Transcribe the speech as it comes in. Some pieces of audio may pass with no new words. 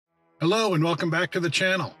Hello and welcome back to the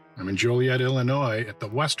channel. I'm in Joliet, Illinois at the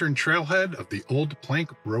western trailhead of the Old Plank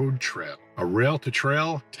Road Trail, a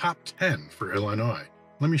rail-to-trail top 10 for Illinois.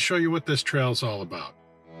 Let me show you what this trail is all about.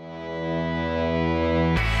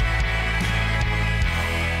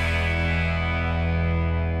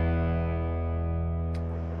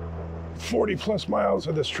 +40 miles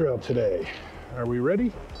of this trail today. Are we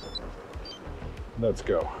ready? Let's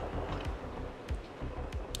go.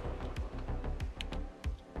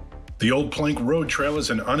 The Old Plank Road Trail is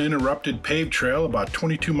an uninterrupted paved trail about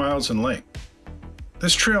 22 miles in length.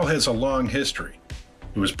 This trail has a long history.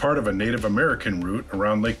 It was part of a Native American route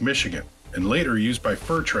around Lake Michigan and later used by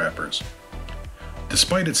fur trappers.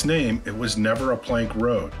 Despite its name, it was never a plank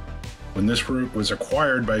road. When this route was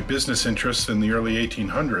acquired by business interests in the early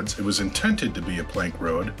 1800s, it was intended to be a plank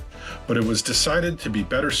road, but it was decided to be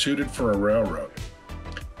better suited for a railroad.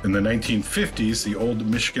 In the 1950s, the old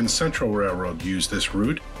Michigan Central Railroad used this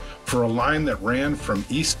route for a line that ran from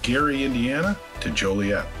East Gary, Indiana to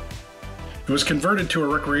Joliet. It was converted to a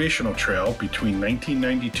recreational trail between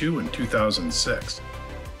 1992 and 2006.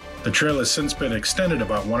 The trail has since been extended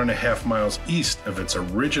about 1.5 miles east of its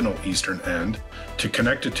original eastern end to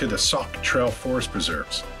connect it to the Sauk Trail Forest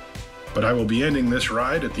Preserves. But I will be ending this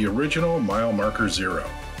ride at the original mile marker 0.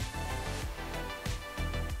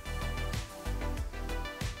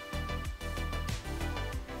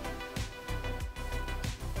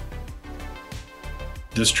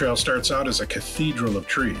 This trail starts out as a cathedral of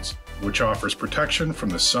trees, which offers protection from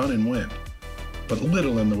the sun and wind, but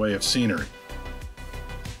little in the way of scenery.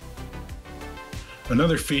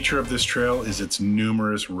 Another feature of this trail is its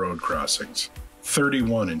numerous road crossings,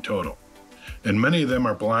 31 in total, and many of them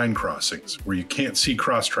are blind crossings where you can't see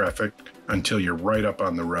cross traffic until you're right up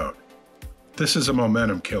on the road. This is a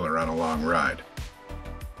momentum killer on a long ride.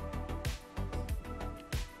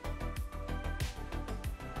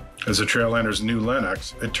 As the trail enters New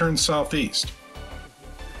Lenox, it turns southeast.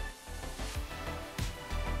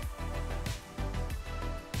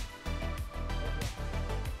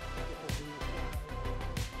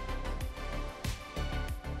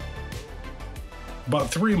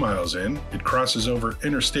 About 3 miles in, it crosses over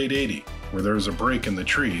Interstate 80, where there is a break in the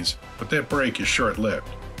trees, but that break is short-lived.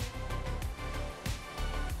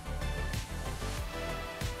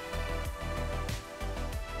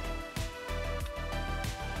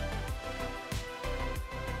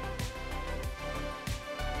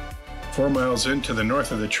 Four miles in to the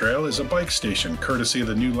north of the trail is a bike station courtesy of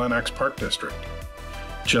the New Lenox Park District.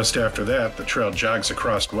 Just after that, the trail jogs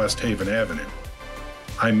across West Haven Avenue.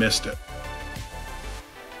 I missed it.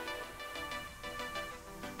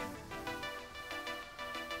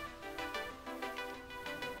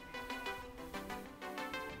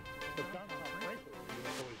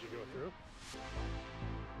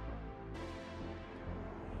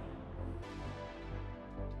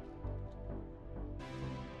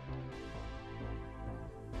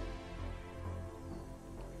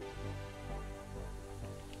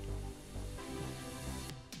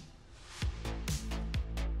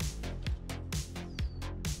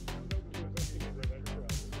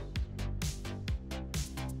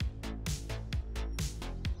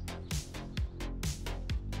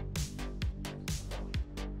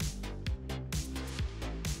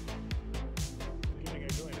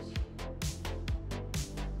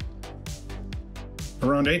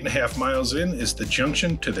 Around 8.5 miles in is the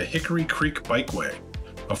junction to the Hickory Creek Bikeway,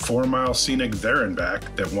 a 4-mile scenic there and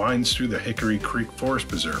back that winds through the Hickory Creek Forest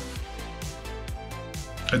Preserve.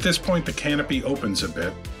 At this point, the canopy opens a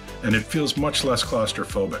bit, and it feels much less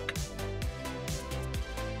claustrophobic.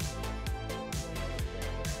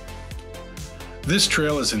 This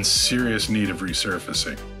trail is in serious need of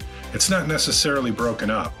resurfacing. It's not necessarily broken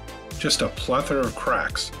up, just a plethora of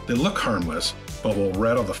cracks that look harmless, but will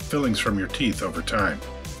rattle the fillings from your teeth over time.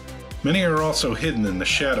 Many are also hidden in the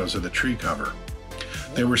shadows of the tree cover.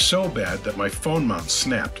 They were so bad that my phone mount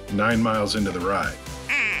snapped 9 miles into the ride.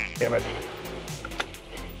 Damn it.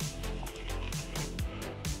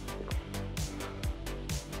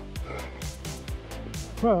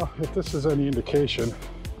 Well, if this is any indication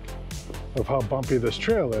of how bumpy this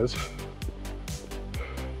trail is,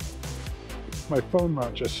 my phone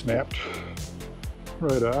mount just snapped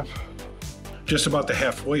right off. Just about the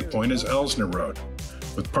halfway point is Elsner Road.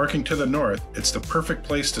 With parking to the north, it's the perfect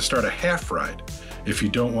place to start a half ride if you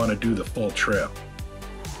don't want to do the full trail.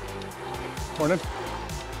 Morning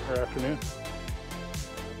or afternoon.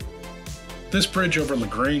 This bridge over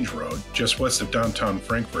LaGrange Road, just west of downtown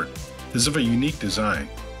Frankfort, is of a unique design,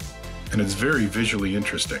 and it's very visually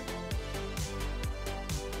interesting.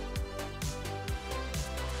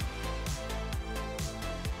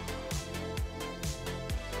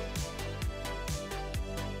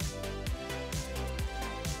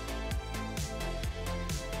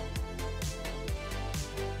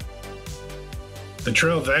 The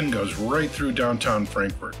trail then goes right through downtown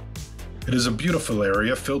Frankfurt. It is a beautiful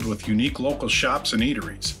area filled with unique local shops and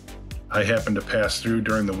eateries. I happened to pass through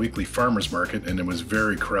during the weekly farmers market and it was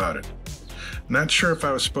very crowded. Not sure if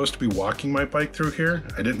I was supposed to be walking my bike through here.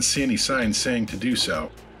 I didn't see any signs saying to do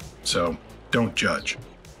so, so don't judge.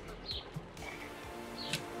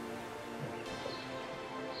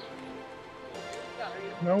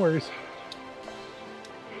 No worries.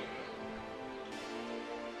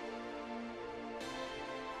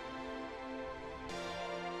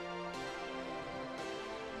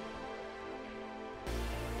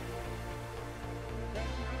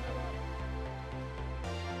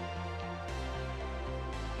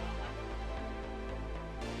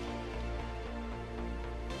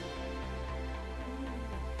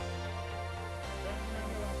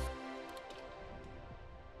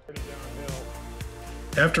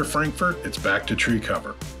 After Frankfurt, it's back to tree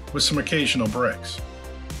cover, with some occasional breaks.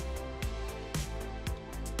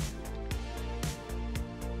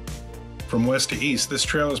 From west to east, this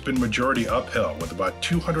trail has been majority uphill with about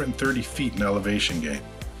 230 feet in elevation gain.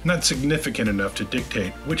 Not significant enough to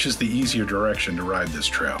dictate which is the easier direction to ride this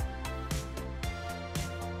trail.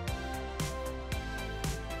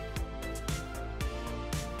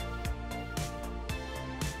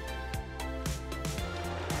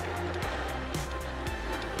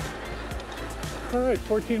 All right,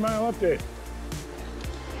 14-mile update.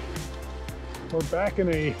 We're back in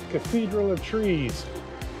a cathedral of trees.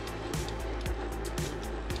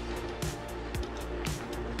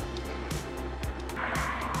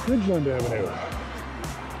 Ridgeland Avenue.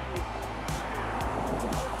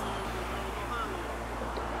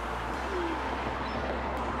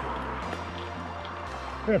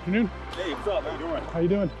 Good afternoon. Hey, what's up? How you doing? How you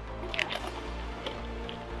doing?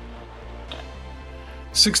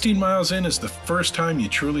 16 miles in is the first time you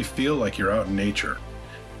truly feel like you're out in nature.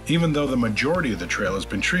 Even though the majority of the trail has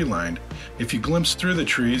been tree-lined, if you glimpse through the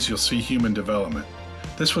trees, you'll see human development.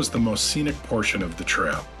 This was the most scenic portion of the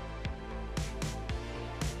trail.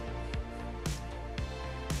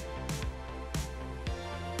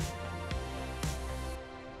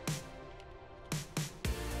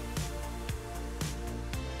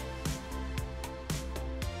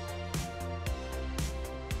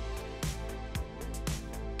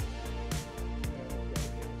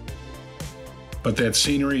 But that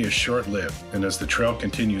scenery is short-lived, and as the trail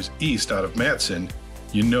continues east out of Matson,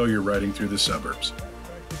 you know you're riding through the suburbs.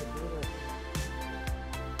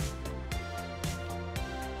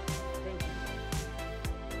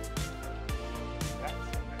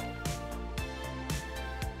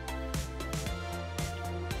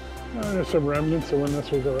 There's some remnants of when this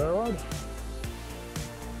was a railroad.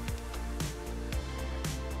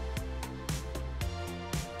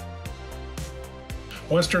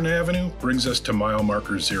 Western Avenue brings us to mile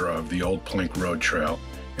marker 0 of the old Plank Road Trail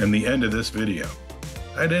and the end of this video.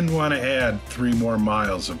 I didn't want to add 3 more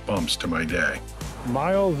miles of bumps to my day.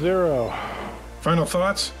 Mile 0. Final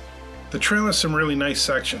thoughts? The trail has some really nice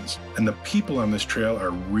sections, and the people on this trail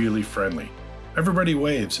are really friendly. Everybody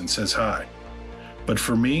waves and says hi. But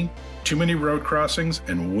for me, too many road crossings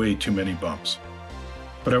and way too many bumps.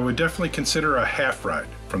 But I would definitely consider a half ride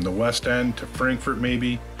from the west end to Frankfurt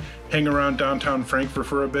maybe, hang around downtown Frankfurt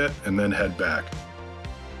for a bit, and then head back.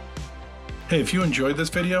 Hey, if you enjoyed this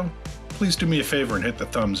video, please do me a favor and hit the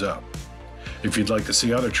thumbs up. If you'd like to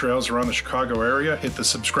see other trails around the Chicago area, hit the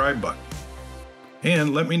subscribe button.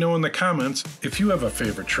 And let me know in the comments if you have a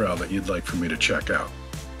favorite trail that you'd like for me to check out.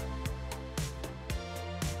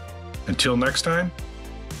 Until next time,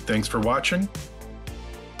 thanks for watching,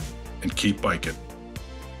 and keep biking.